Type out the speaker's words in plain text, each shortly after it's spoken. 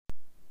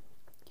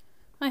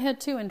I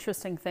had two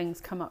interesting things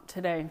come up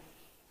today.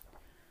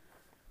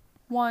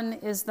 One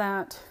is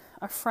that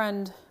a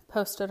friend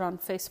posted on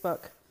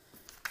Facebook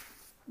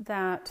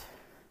that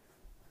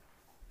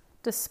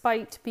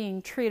despite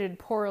being treated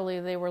poorly,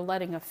 they were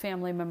letting a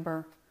family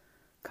member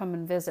come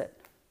and visit.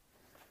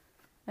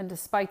 And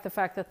despite the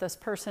fact that this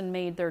person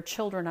made their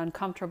children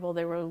uncomfortable,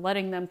 they were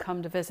letting them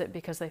come to visit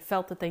because they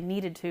felt that they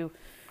needed to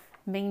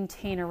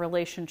maintain a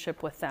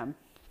relationship with them.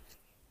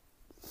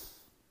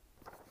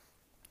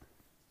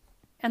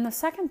 And the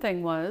second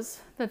thing was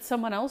that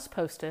someone else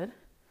posted,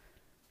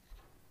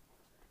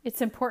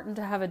 it's important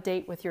to have a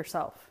date with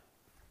yourself.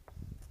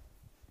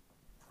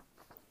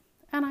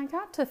 And I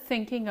got to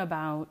thinking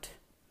about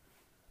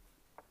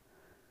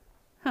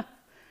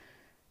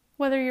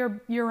whether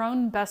you're your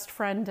own best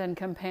friend and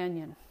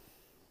companion.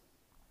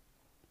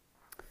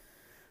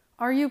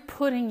 Are you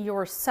putting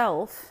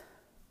yourself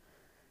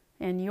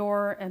and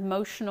your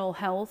emotional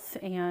health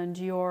and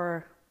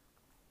your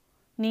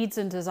needs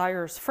and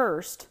desires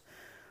first?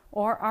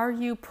 Or are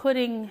you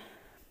putting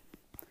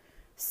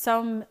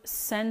some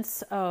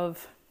sense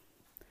of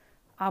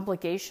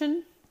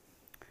obligation,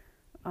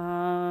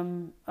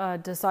 a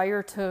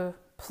desire to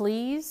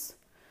please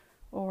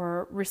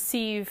or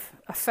receive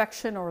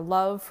affection or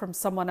love from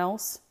someone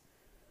else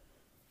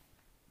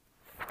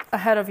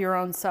ahead of your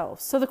own self?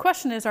 So the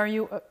question is, are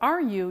you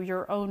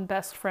your own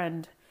best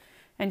friend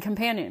and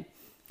companion?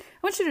 I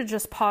want you to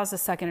just pause a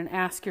second and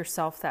ask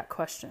yourself that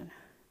question.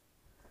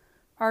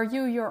 Are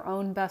you your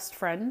own best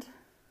friend?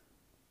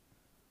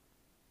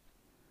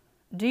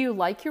 Do you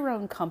like your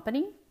own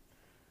company?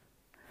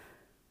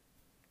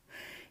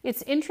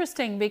 It's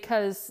interesting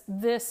because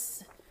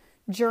this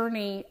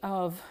journey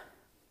of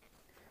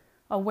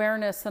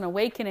awareness and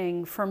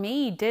awakening for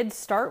me did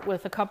start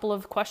with a couple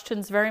of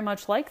questions very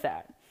much like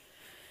that.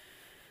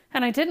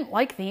 And I didn't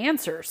like the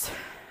answers.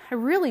 I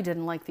really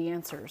didn't like the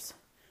answers.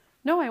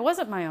 No, I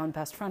wasn't my own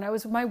best friend. I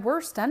was my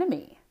worst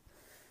enemy.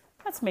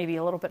 That's maybe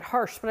a little bit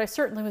harsh, but I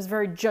certainly was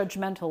very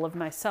judgmental of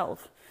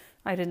myself.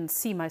 I didn't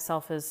see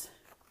myself as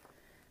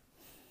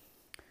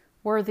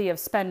worthy of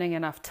spending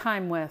enough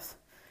time with.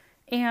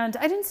 And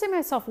I didn't see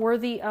myself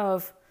worthy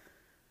of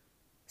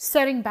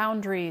setting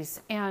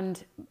boundaries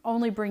and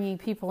only bringing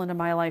people into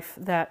my life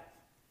that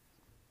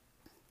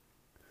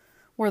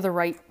were the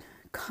right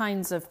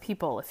kinds of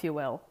people, if you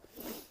will,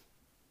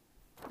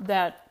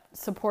 that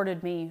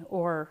supported me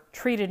or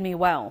treated me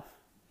well.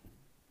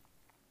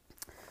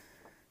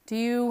 Do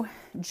you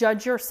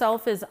judge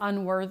yourself as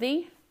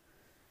unworthy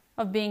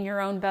of being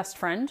your own best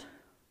friend?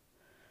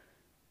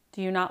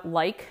 Do you not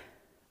like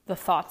the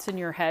thoughts in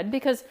your head?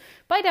 Because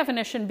by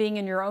definition, being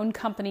in your own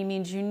company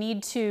means you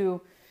need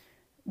to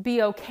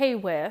be okay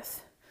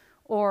with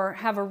or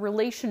have a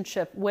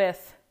relationship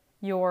with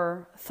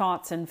your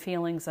thoughts and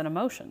feelings and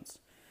emotions.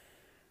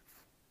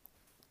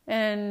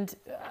 And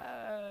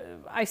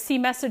I see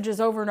messages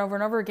over and over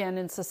and over again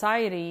in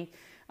society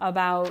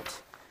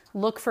about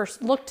look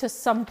to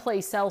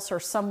someplace else or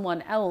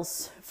someone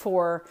else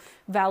for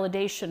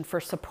validation,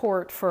 for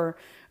support, for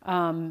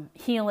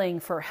healing,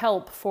 for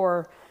help,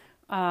 for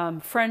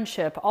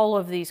friendship, all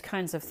of these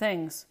kinds of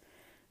things.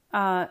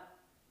 And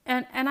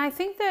I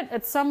think that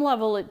at some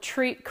level it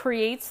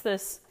creates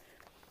this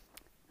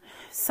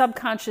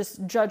subconscious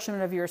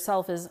judgment of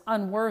yourself as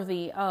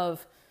unworthy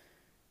of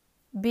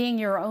being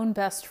your own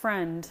best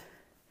friend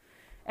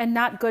and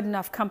not good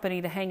enough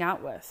company to hang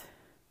out with.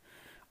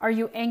 Are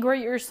you angry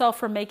at yourself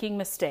for making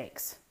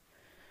mistakes?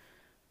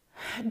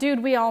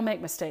 Dude, we all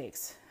make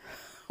mistakes.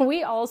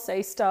 We all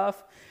say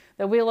stuff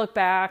that we look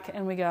back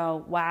and we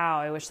go, wow,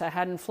 I wish that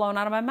hadn't flown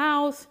out of my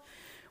mouth.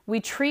 We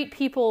treat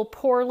people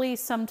poorly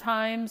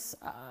sometimes.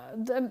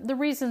 The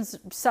reasons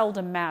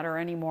seldom matter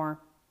anymore.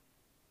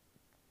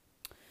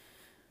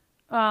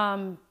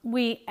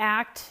 We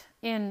act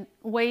in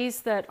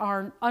ways that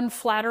are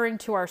unflattering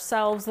to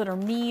ourselves, that are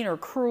mean or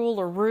cruel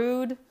or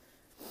rude.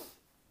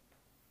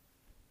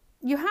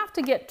 You have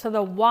to get to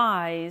the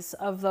whys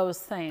of those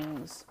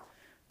things.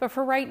 But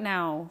for right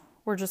now,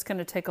 we're just going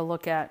to take a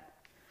look at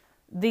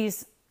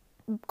these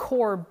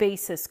core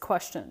basis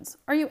questions.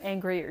 Are you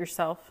angry at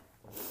yourself?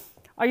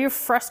 Are you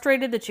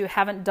frustrated that you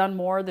haven't done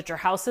more, that your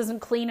house isn't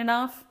clean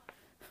enough?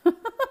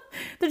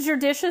 That your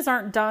dishes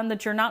aren't done,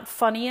 that you're not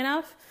funny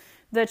enough,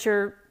 that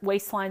your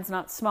waistline's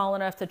not small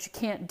enough, that you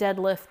can't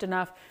deadlift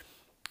enough,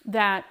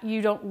 that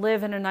you don't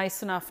live in a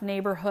nice enough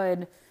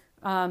neighborhood,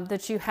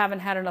 that you haven't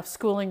had enough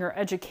schooling or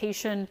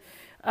education.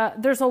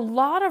 There's a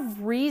lot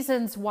of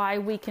reasons why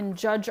we can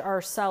judge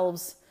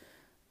ourselves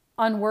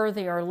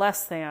unworthy or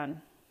less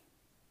than.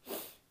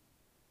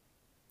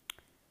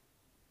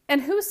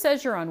 And who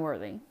says you're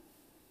unworthy?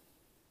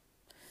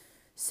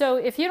 So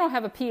if you don't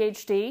have a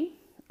PhD,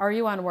 are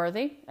you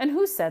unworthy? And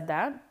who said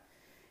that?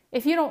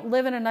 If you don't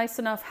live in a nice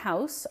enough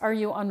house, are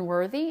you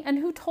unworthy? And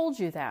who told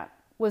you that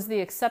was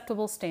the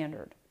acceptable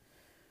standard?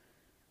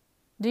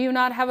 Do you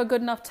not have a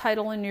good enough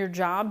title in your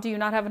job? Do you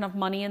not have enough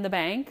money in the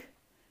bank?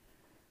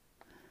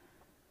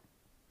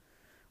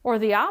 Or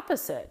the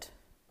opposite.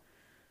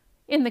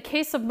 In the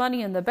case of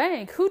money in the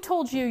bank, who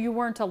told you you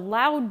weren't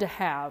allowed to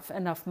have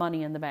enough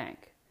money in the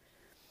bank?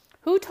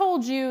 Who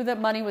told you that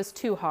money was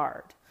too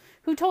hard?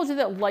 Who told you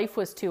that life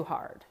was too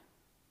hard?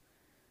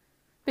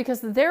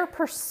 Because their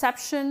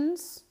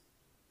perceptions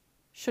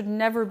should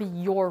never be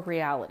your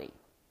reality.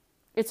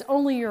 It's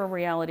only your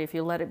reality if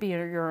you let it be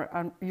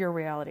your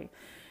reality.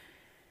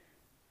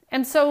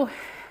 And so,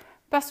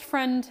 best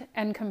friend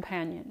and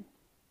companion.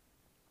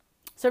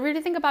 So if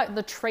you think about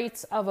the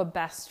traits of a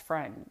best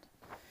friend,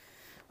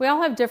 we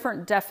all have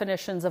different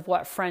definitions of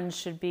what friends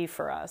should be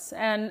for us.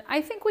 And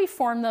I think we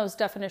form those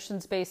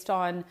definitions based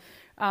on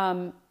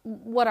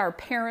what our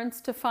parents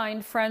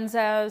defined friends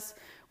as,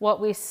 what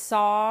we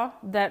saw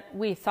that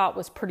we thought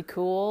was pretty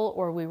cool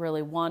or we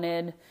really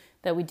wanted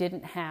that we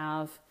didn't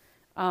have.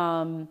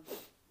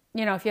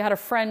 If you had a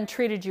friend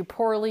treated you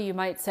poorly, you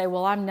might say,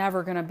 well, I'm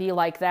never going to be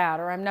like that,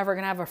 or I'm never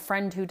going to have a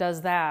friend who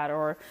does that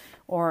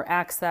or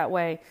acts that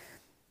way.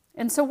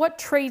 And so what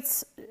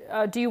traits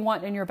do you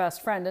want in your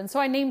best friend? And so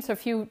I named a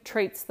few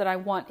traits that I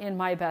want in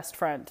my best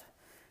friend.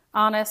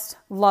 Honest,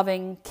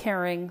 loving,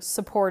 caring,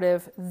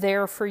 supportive,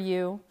 there for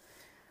you,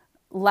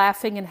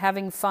 laughing and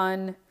having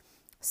fun,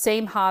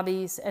 same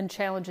hobbies, and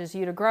challenges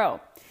you to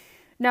grow.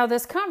 Now,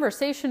 this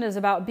conversation is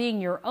about being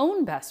your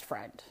own best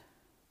friend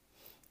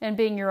and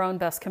being your own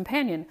best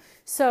companion.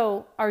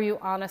 So, are you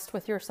honest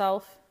with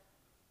yourself?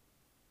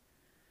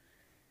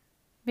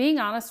 Being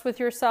honest with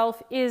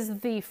yourself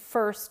is the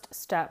first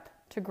step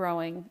to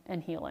growing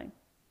and healing.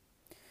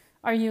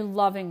 Are you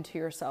loving to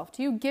yourself?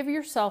 Do you give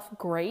yourself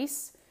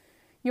grace?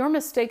 Your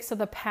mistakes of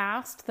the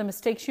past, the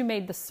mistakes you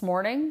made this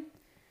morning,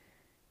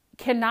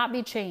 cannot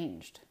be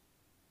changed.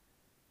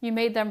 You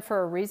made them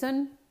for a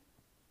reason.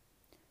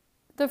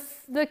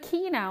 The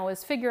key now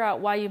is figure out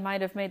why you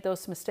might have made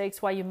those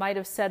mistakes, why you might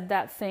have said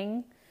that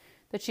thing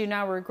that you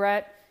now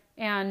regret,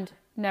 and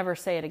never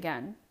say it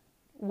again.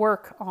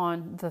 Work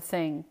on the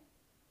thing.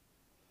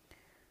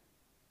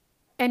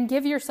 And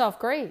give yourself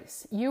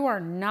grace. You are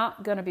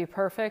not going to be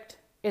perfect.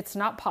 It's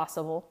not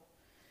possible.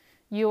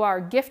 You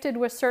are gifted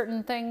with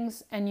certain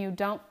things and you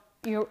don't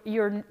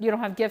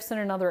have gifts in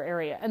another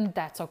area, and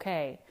that's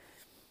okay.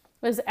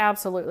 It's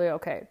absolutely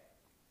okay.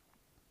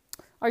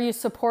 Are you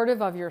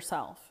supportive of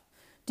yourself?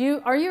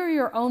 Are you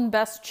your own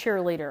best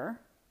cheerleader?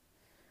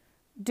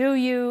 Are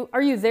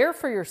you there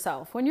for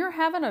yourself? When you're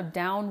having a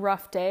down,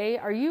 rough day,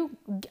 are you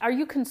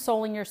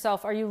consoling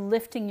yourself? Are you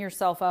lifting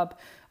yourself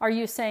up? Are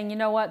you saying, you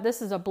know what,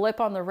 this is a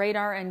blip on the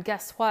radar, and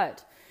guess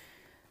what?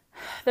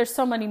 There's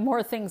so many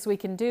more things we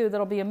can do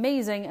that'll be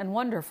amazing and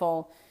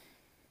wonderful.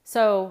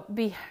 So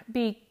be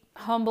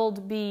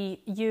humbled,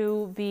 be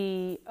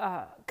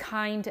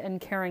kind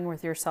and caring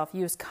with yourself.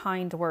 Use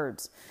kind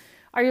words.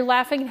 Are you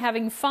laughing and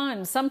having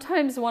fun?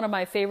 Sometimes one of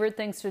my favorite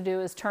things to do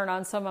is turn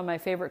on some of my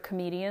favorite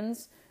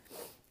comedians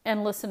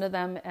and listen to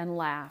them and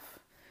laugh.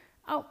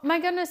 Oh my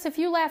goodness, if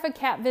you laugh at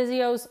cat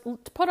videos,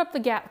 put up the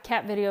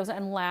cat videos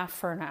and laugh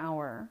for an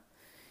hour.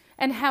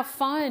 And have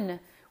fun.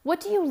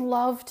 What do you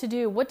love to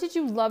do? What did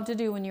you love to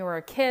do when you were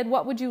a kid?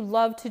 What would you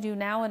love to do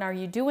now? And are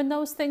you doing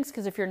those things?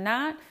 Because if you're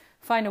not,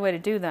 find a way to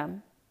do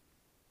them.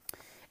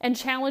 And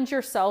challenge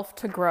yourself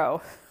to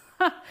grow.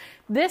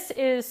 This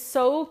is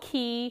so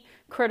key,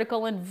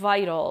 critical, and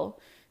vital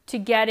to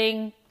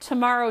getting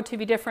tomorrow to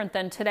be different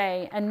than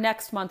today, and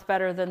next month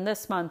better than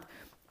this month,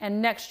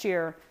 and next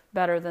year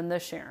better than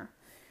this year.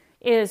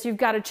 Is you've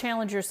got to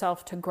challenge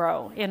yourself to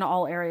grow in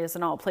all areas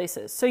and all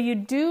places. So you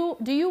do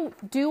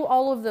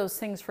all of those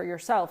things for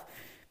yourself.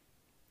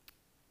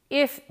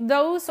 If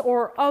those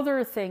or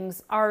other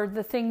things are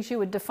the things you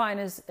would define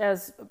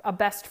as a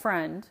best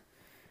friend,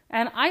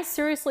 and I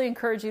seriously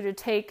encourage you to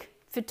take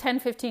 10,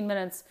 15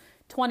 minutes,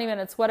 20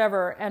 minutes,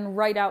 whatever, and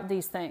write out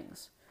these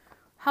things.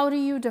 How do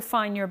you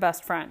define your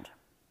best friend?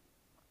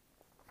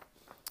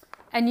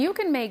 And you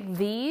can make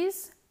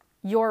these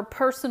your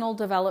personal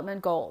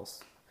development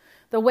goals.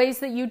 The ways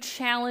that you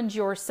challenge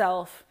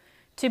yourself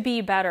to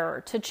be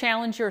better, to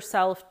challenge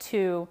yourself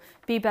to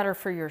be better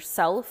for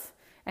yourself.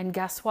 And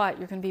guess what?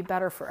 You're going to be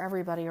better for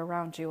everybody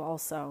around you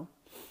also.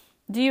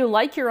 Do you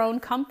like your own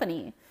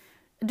company?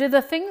 Do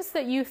the things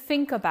that you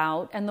think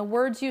about and the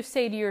words you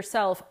say to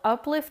yourself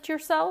uplift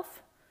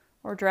yourself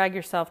or drag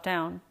yourself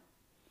down?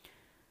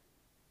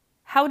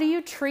 How do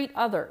you treat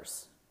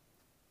others?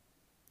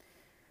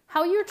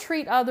 How you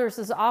treat others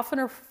is often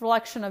a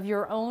reflection of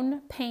your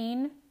own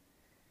pain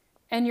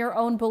and your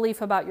own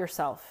belief about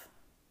yourself.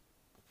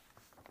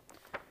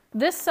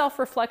 This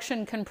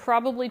self-reflection can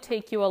probably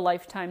take you a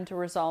lifetime to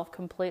resolve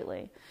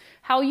completely.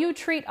 How you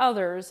treat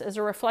others is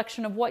a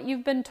reflection of what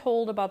you've been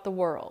told about the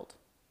world.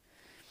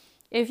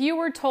 If you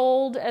were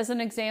told, as an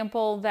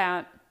example,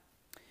 that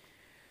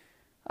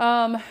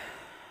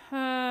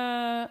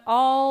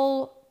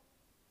all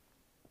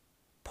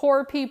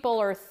poor people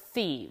are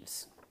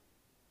thieves,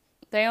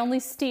 they only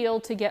steal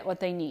to get what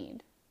they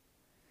need,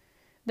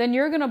 then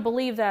you're going to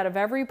believe that of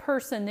every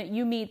person that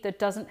you meet that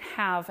doesn't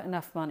have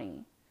enough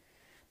money.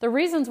 The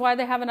reasons why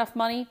they have enough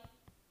money,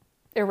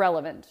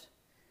 irrelevant.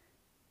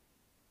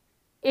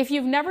 If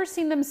you've never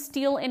seen them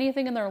steal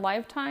anything in their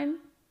lifetime,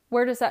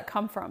 where does that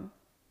come from?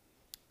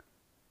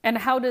 And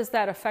how does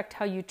that affect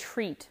how you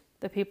treat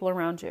the people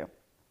around you?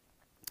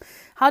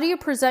 How do you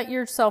present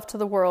yourself to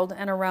the world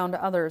and around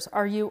others?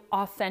 Are you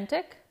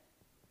authentic?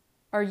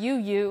 Are you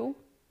you?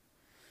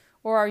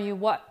 Or are you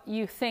what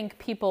you think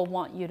people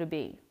want you to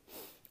be?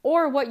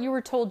 Or what you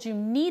were told you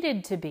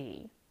needed to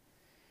be?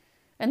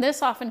 And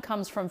this often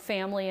comes from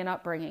family and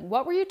upbringing.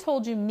 What were you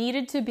told you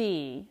needed to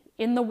be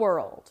in the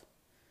world?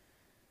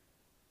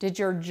 Did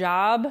your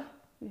job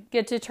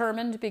get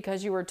determined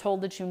because you were told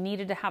that you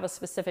needed to have a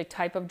specific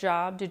type of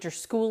job? Did your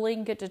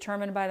schooling get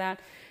determined by that?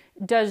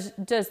 Does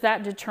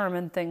that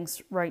determine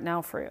things right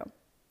now for you?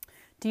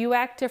 Do you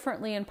act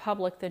differently in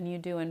public than you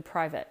do in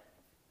private?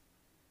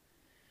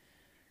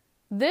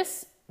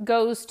 This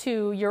goes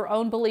to your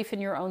own belief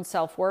in your own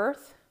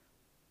self-worth.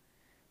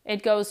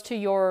 It goes to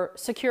your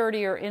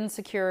security or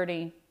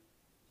insecurity.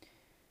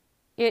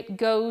 It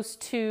goes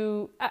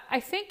to, I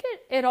think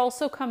it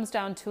also comes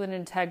down to an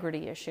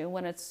integrity issue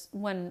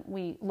when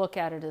we look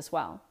at it as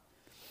well.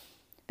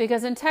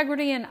 Because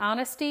integrity and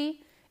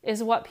honesty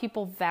is what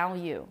people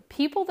value.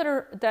 People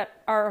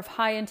that are of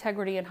high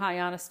integrity and high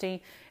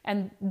honesty,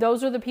 and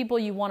those are the people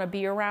you want to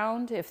be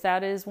around. If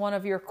that is one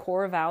of your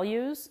core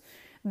values,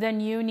 then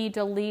you need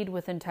to lead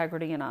with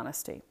integrity and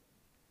honesty.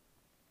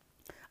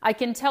 I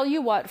can tell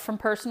you what, from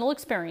personal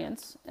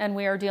experience, and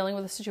we are dealing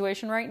with a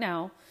situation right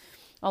now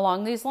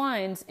along these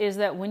lines, is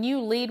that when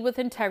you lead with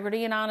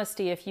integrity and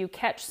honesty, if you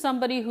catch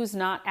somebody who's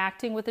not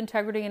acting with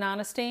integrity and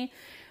honesty,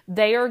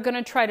 they are going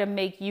to try to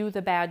make you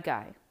the bad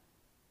guy.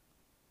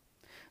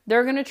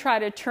 They're going to try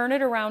to turn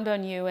it around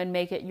on you and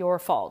make it your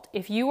fault.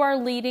 If you are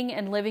leading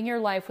and living your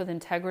life with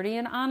integrity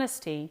and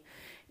honesty,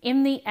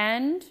 in the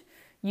end,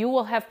 you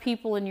will have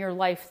people in your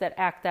life that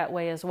act that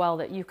way as well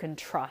that you can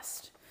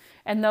trust.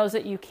 And those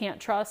that you can't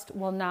trust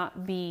will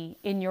not be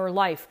in your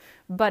life.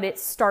 But it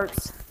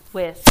starts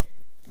with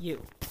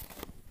you.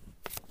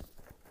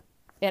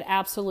 It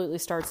absolutely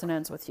starts and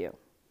ends with you.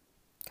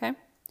 Okay?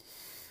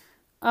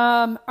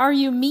 Are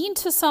you mean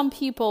to some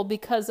people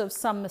because of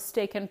some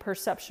mistaken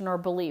perception or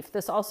belief?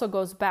 This also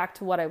goes back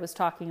to what I was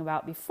talking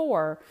about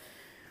before.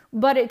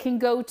 But it can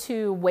go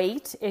to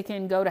weight, it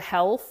can go to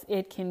health,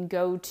 it can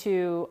go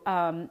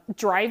to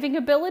driving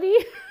ability,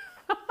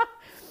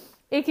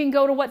 it can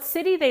go to what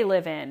city they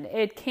live in,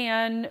 it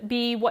can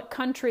be what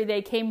country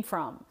they came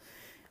from,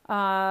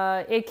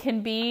 it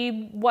can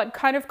be what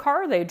kind of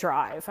car they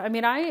drive. I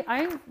mean,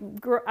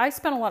 I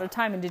spent a lot of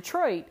time in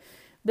Detroit.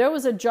 There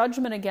was a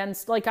judgment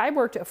against, like, I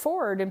worked at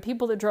Ford, and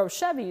people that drove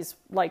Chevys,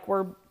 like,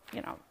 were,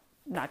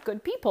 not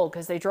good people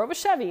because they drove a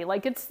Chevy.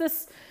 Like, it's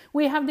this,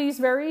 we have these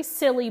very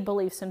silly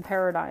beliefs and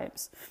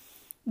paradigms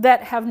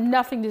that have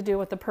nothing to do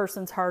with the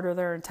person's heart or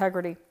their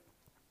integrity.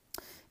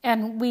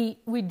 And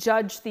we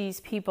judge these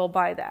people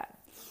by that.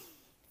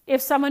 If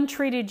someone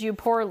treated you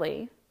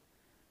poorly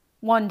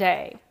one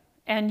day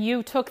and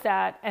you took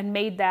that and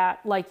made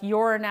that like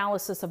your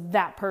analysis of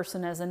that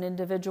person as an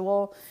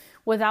individual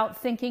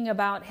without thinking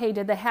about, hey,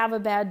 did they have a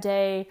bad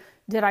day?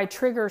 Did I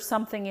trigger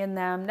something in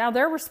them? Now,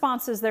 their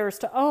response is theirs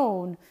to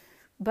own,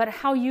 but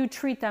how you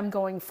treat them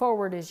going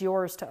forward is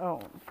yours to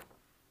own.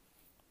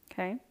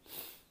 Okay?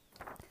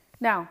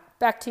 Now,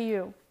 back to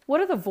you. What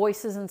are the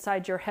voices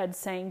inside your head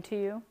saying to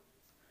you?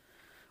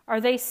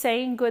 Are they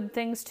saying good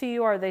things to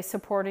you? Are they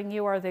supporting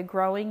you? Are they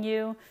growing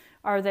you?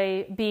 Are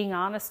they being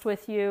honest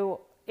with you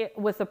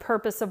with the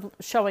purpose of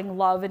showing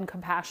love and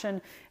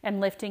compassion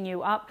and lifting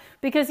you up?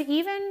 Because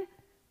even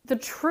the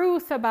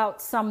truth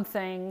about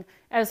something,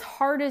 as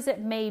hard as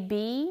it may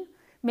be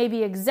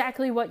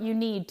exactly what you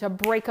need to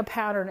break a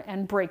pattern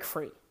and break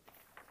free.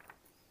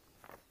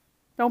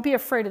 Don't be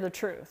afraid of the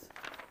truth.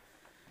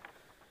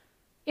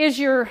 Is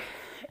your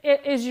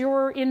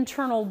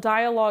internal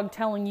dialogue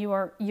telling you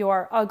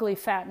are ugly,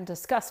 fat, and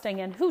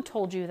disgusting? And who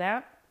told you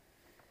that?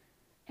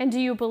 And do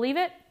you believe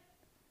it?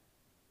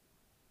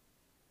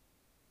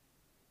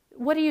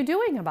 What are you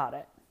doing about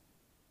it?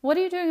 What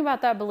are you doing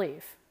about that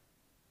belief?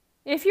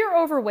 If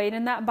you're overweight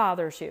and that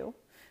bothers you,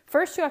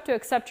 first you have to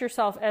accept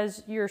yourself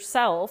as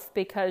yourself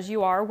because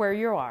you are where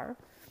you are.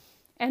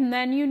 And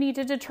then you need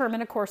to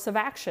determine a course of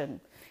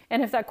action.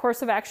 And if that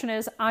course of action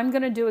is, I'm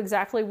going to do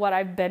exactly what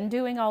I've been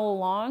doing all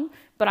along,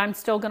 but I'm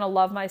still going to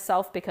love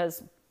myself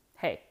because,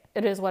 hey,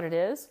 it is what it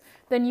is,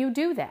 then you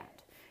do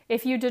that.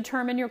 If you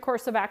determine your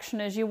course of action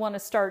is you want to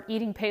start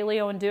eating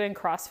paleo and doing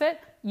CrossFit,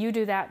 you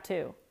do that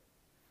too.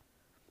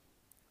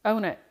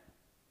 Own it.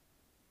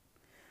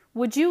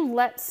 Would you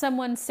let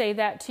someone say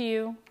that to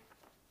you?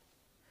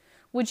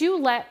 Would you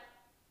let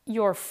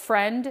your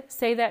friend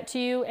say that to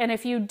you? And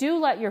if you do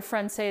let your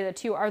friend say that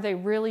to you, are they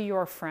really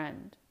your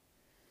friend?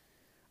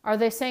 Are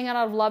they saying it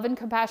out of love and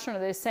compassion, or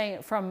are they saying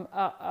it from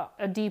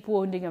a deep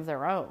wounding of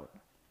their own?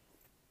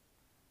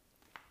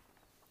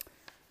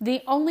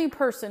 The only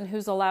person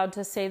who's allowed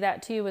to say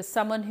that to you is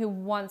someone who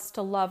wants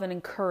to love and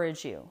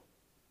encourage you.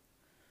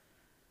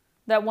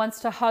 That wants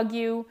to hug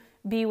you,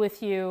 be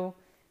with you,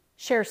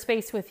 share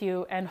space with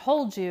you, and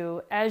hold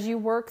you as you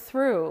work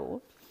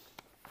through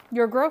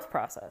your growth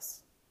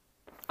process.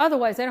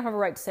 Otherwise, they don't have a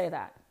right to say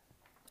that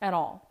at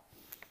all.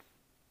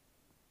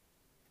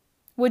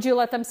 Would you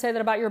let them say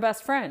that about your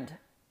best friend?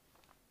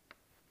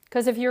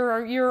 Because if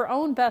you're your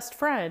own best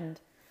friend,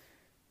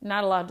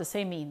 Not allowed to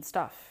say mean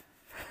stuff.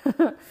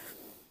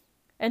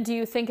 And do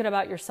you think it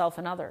about yourself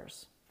and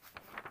others?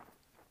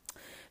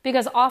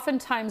 Because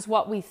oftentimes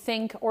what we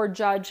think or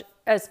judge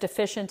as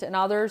deficient in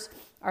others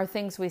are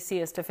things we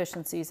see as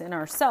deficiencies in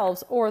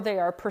ourselves, or they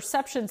are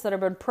perceptions that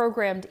have been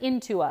programmed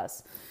into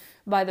us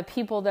by the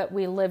people that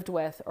we lived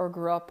with or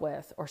grew up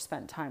with or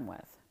spent time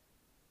with.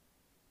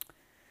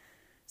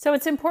 So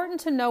it's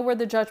important to know where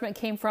the judgment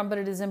came from, but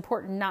it is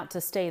important not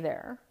to stay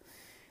there.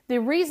 The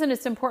reason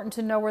it's important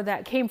to know where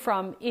that came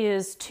from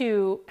is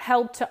to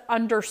help to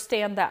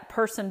understand that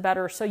person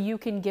better so you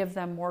can give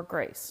them more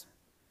grace.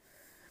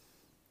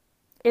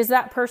 Is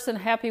that person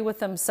happy with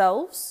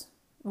themselves,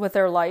 with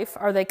their life?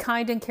 Are they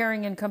kind and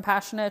caring and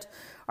compassionate?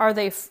 Are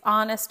they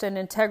honest and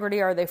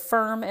integrity? Are they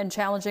firm and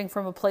challenging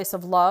from a place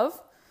of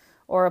love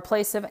or a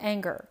place of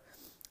anger?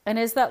 And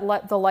is that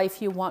the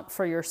life you want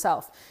for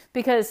yourself?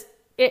 Because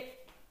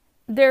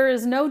there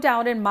is no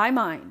doubt in my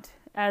mind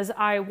as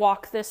I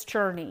walk this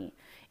journey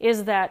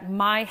is that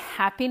my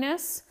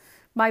happiness,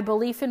 my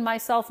belief in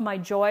myself, my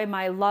joy,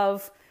 my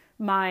love,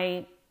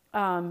 my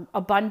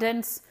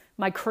abundance,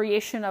 my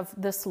creation of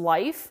this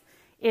life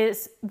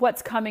is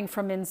what's coming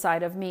from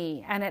inside of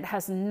me. And it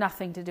has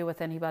nothing to do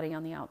with anybody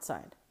on the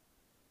outside.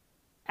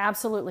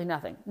 Absolutely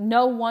nothing.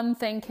 No one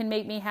thing can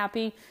make me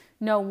happy.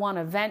 No one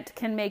event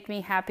can make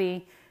me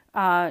happy.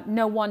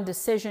 No one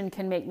decision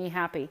can make me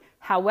happy.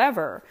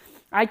 However,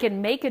 I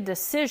can make a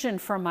decision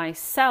for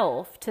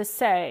myself to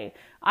say,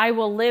 I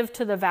will live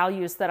to the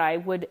values that I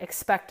would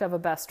expect of a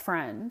best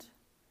friend.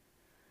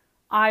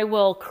 I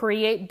will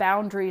create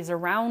boundaries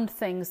around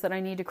things that I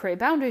need to create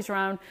boundaries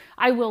around.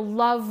 I will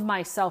love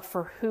myself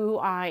for who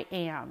I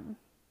am.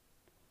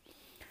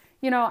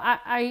 You know,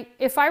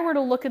 if I were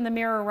to look in the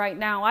mirror right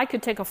now, I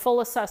could take a full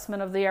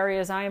assessment of the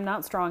areas I am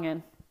not strong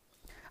in.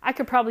 I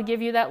could probably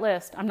give you that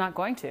list. I'm not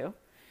going to.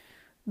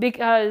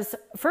 Because,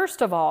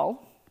 first of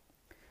all,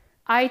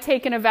 I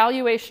take an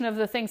evaluation of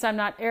the things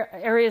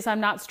areas I'm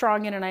not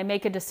strong in, and I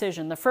make a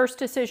decision. The first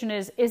decision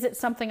is it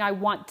something I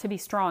want to be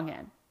strong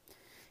in?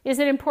 Is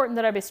it important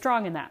that I be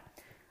strong in that?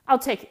 I'll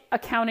take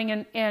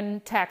accounting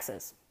and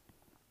taxes.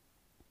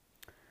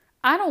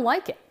 I don't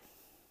like it.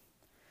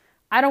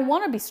 I don't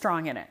want to be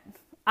strong in it.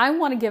 I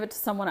want to give it to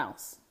someone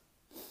else.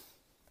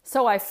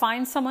 So I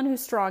find someone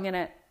who's strong in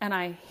it, and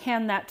I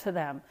hand that to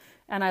them,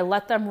 and I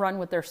let them run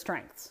with their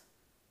strengths.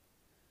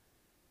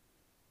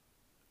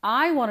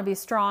 I want to be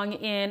strong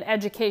in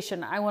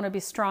education. I want to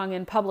be strong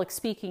in public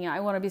speaking. I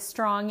want to be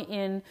strong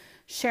in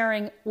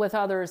sharing with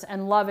others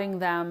and loving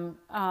them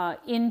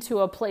into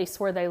a place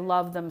where they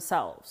love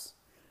themselves.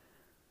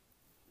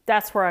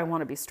 That's where I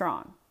want to be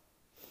strong.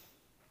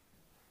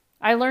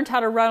 I learned how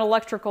to run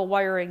electrical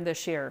wiring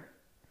this year.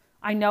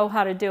 I know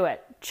how to do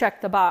it.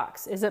 Check the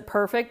box. Is it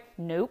perfect?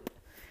 Nope.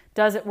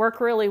 Does it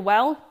work really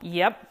well?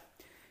 Yep.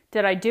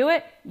 Did I do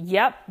it?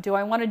 Yep. Do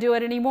I want to do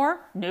it anymore?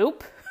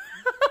 Nope.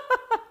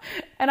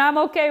 And I'm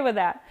okay with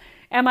that.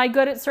 Am I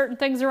good at certain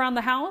things around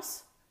the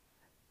house?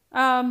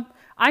 I'm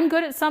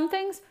good at some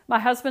things. My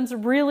husband's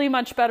really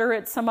much better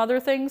at some other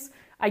things.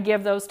 I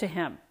give those to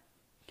him.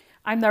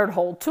 I'm there to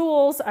hold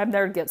tools. I'm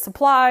there to get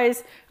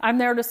supplies. I'm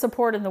there to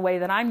support in the way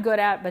that I'm good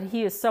at, but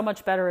he is so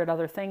much better at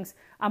other things.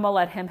 I'm going to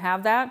let him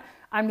have that.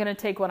 I'm going to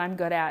take what I'm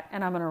good at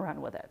and I'm going to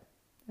run with it.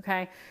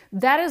 Okay?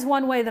 That is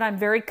one way that I'm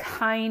very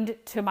kind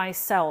to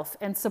myself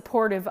and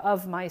supportive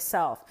of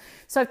myself.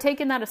 So I've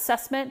taken that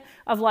assessment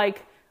of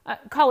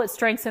call it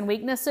strengths and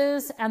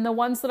weaknesses, and the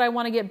ones that I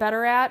want to get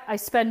better at, I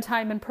spend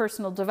time in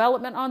personal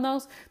development on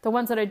those. The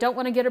ones that I don't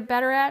want to get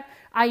better at,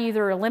 I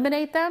either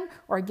eliminate them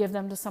or give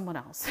them to someone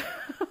else.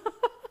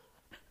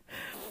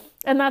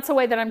 And that's a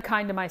way that I'm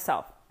kind to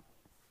myself.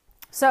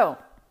 So,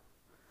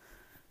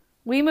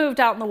 we moved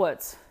out in the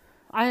woods.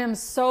 I am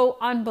so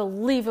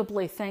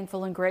unbelievably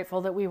thankful and grateful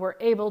that we were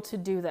able to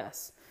do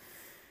this.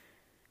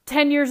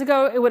 10 years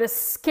ago, it would have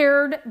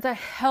scared the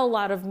hell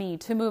out of me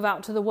to move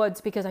out to the woods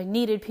because I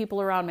needed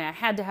people around me. I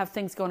had to have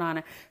things going on.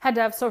 I had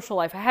to have social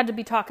life. I had to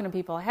be talking to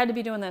people. I had to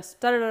be doing this.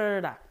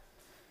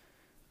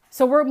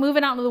 So we're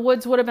moving out into the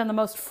woods would have been the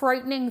most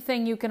frightening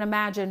thing you can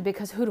imagine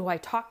because who do I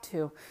talk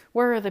to?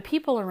 Where are the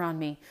people around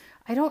me?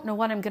 I don't know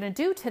what I'm going to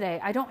do today.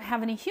 I don't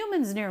have any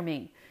humans near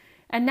me.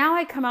 And now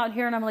I come out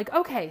here and I'm like,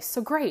 okay,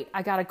 so great.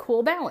 I got a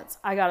cool balance.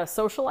 I got a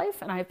social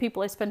life and I have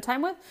people I spend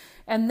time with.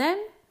 And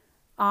then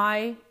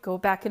I go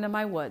back into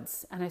my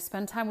woods and I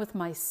spend time with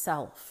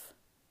myself.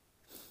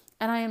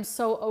 And I am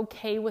so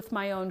okay with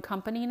my own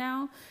company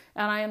now.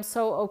 And I am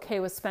so okay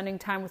with spending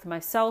time with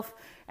myself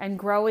and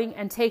growing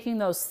and taking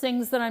those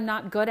things that I'm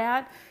not good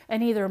at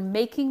and either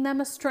making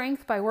them a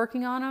strength by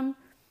working on them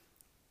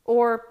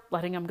or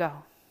letting them go.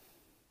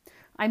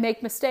 I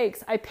make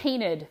mistakes. I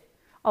painted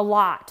a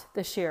lot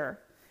this year.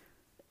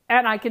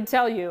 And I can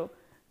tell you,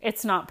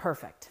 it's not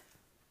perfect.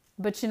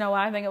 But you know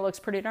what? I think it looks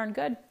pretty darn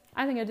good.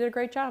 I think I did a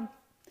great job.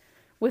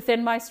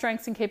 Within my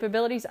strengths and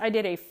capabilities, I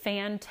did a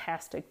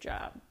fantastic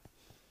job.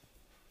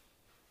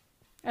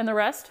 And the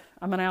rest,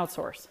 I'm going to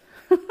outsource.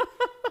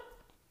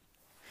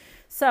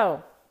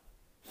 So,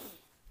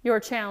 your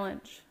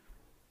challenge.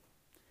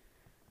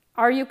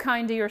 Are you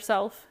kind to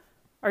yourself?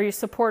 Are you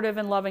supportive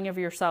and loving of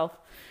yourself?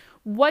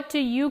 What do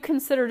you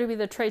consider to be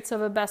the traits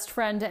of a best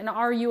friend? And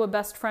are you a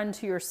best friend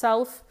to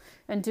yourself?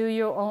 And do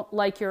you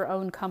like your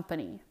own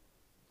company?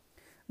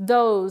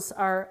 Those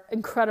are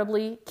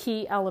incredibly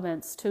key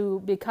elements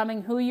to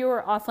becoming who you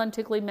are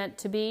authentically meant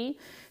to be,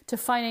 to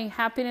finding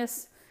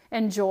happiness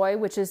and joy,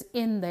 which is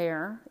in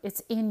there.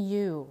 It's in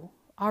you,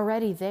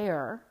 already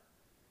there.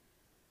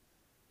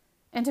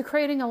 And to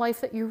creating a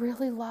life that you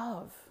really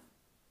love.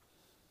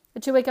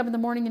 That you wake up in the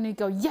morning and you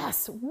go,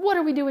 yes, what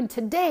are we doing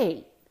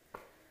today?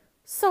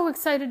 So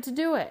excited to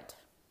do it.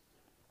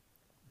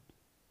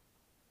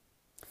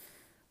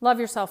 Love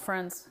yourself,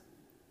 friends.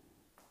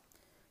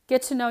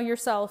 Get to know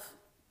yourself,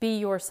 be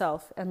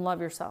yourself, and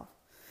love yourself.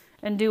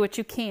 And do what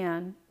you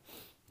can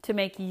to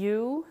make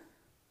you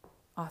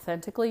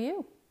authentically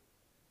you.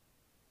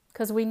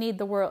 Because we need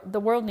the world. The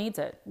world needs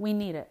it. We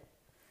need it.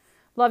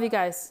 Love you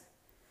guys.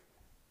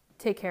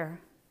 Take care.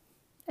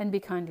 And be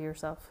kind to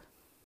yourself.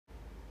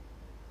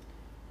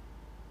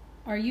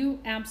 Are you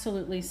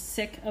absolutely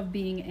sick of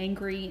being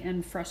angry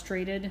and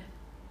frustrated?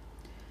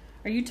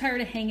 Are you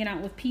tired of hanging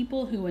out with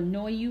people who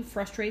annoy you,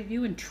 frustrate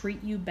you, and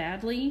treat you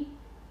badly?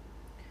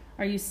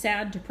 Are you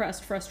sad,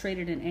 depressed,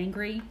 frustrated, and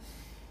angry?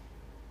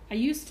 I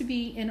used to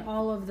be in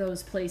all of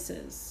those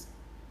places.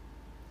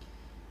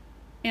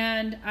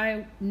 And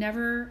I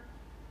never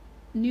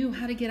knew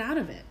how to get out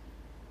of it.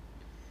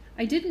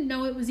 I didn't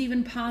know it was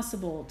even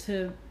possible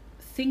to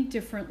think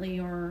differently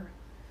or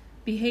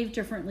behave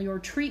differently or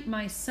treat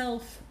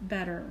myself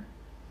better.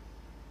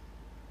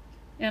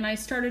 And I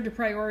started to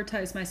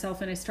prioritize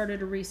myself, and I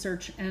started to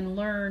research and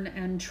learn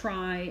and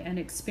try and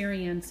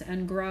experience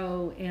and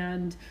grow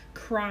and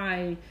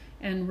cry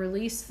and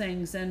release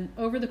things. And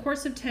over the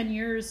course of 10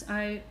 years,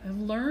 I have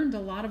learned a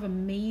lot of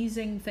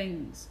amazing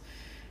things.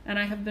 And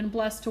I have been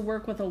blessed to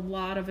work with a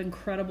lot of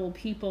incredible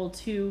people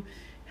to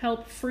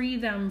help free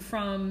them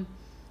from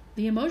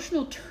the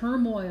emotional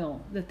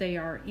turmoil that they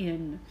are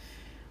in,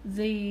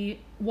 the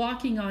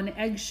walking on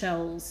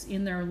eggshells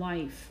in their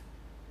life,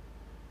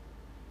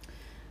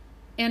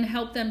 and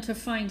help them to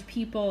find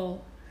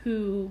people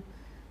who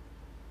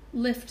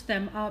lift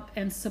them up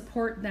and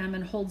support them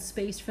and hold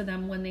space for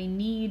them when they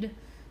need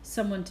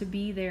someone to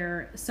be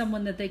there,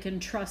 someone that they can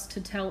trust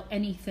to tell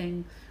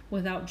anything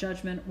without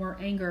judgment or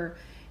anger,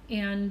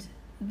 and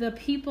the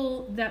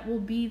people that will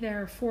be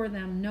there for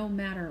them no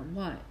matter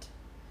what.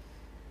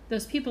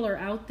 Those people are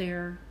out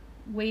there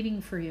waiting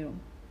for you.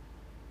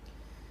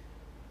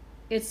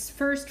 It's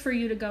first for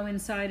you to go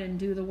inside and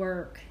do the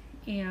work.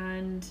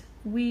 And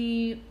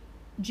we,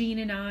 Jean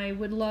and I,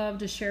 would love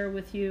to share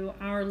with you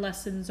our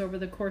lessons over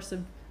the course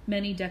of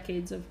many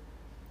decades of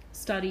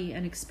study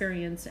and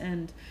experience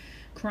and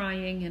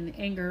crying and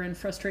anger and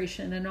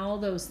frustration and all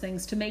those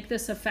things to make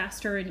this a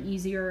faster and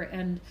easier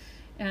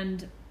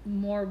and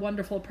more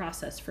wonderful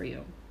process for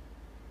you.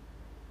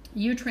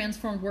 You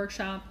Transformed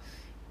Workshop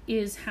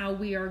is how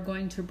we are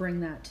going to bring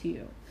that to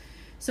you.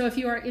 So if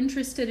you are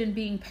interested in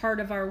being part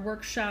of our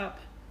workshop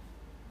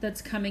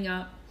that's coming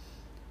up,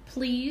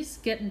 please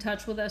get in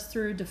touch with us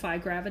through Defy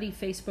Gravity,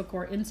 Facebook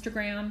or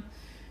Instagram.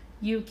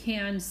 You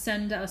can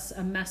send us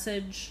a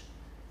message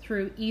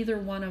through either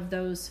one of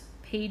those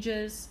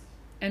pages,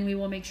 and we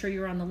will make sure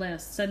you're on the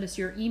list. Send us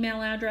your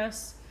email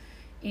address,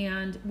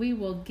 and we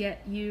will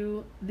get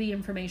you the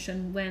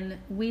information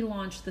when we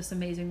launch this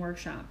amazing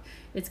workshop.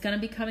 It's going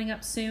to be coming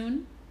up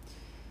soon.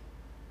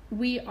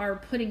 We are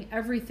putting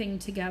everything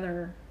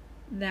together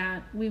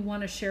that we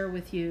want to share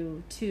with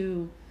you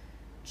to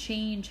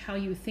change how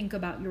you think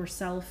about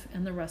yourself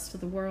and the rest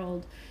of the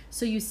world,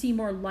 so you see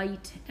more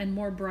light and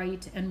more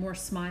bright and more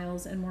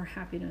smiles and more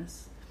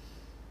happiness.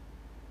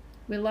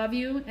 We love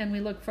you, and we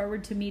look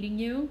forward to meeting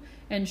you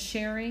and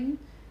sharing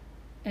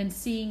and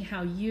seeing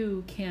how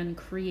you can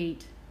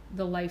create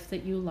the life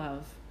that you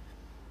love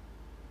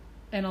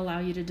and allow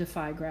you to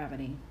defy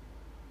gravity.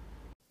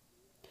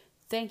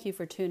 Thank you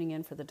for tuning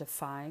in for the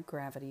Defy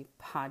Gravity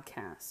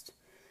podcast.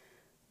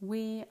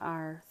 We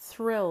are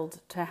thrilled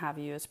to have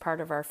you as part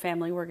of our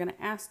family. We're going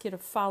to ask you to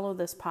follow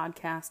this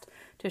podcast,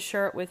 to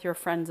share it with your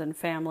friends and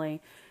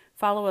family.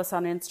 Follow us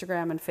on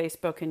Instagram and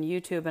Facebook and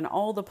YouTube and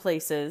all the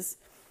places.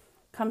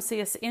 Come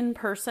see us in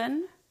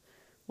person.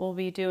 We'll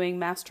be doing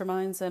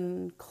masterminds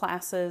and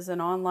classes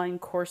and online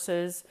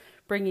courses,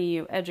 bringing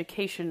you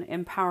education,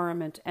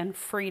 empowerment, and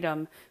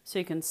freedom so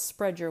you can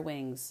spread your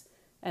wings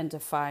and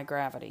defy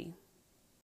gravity.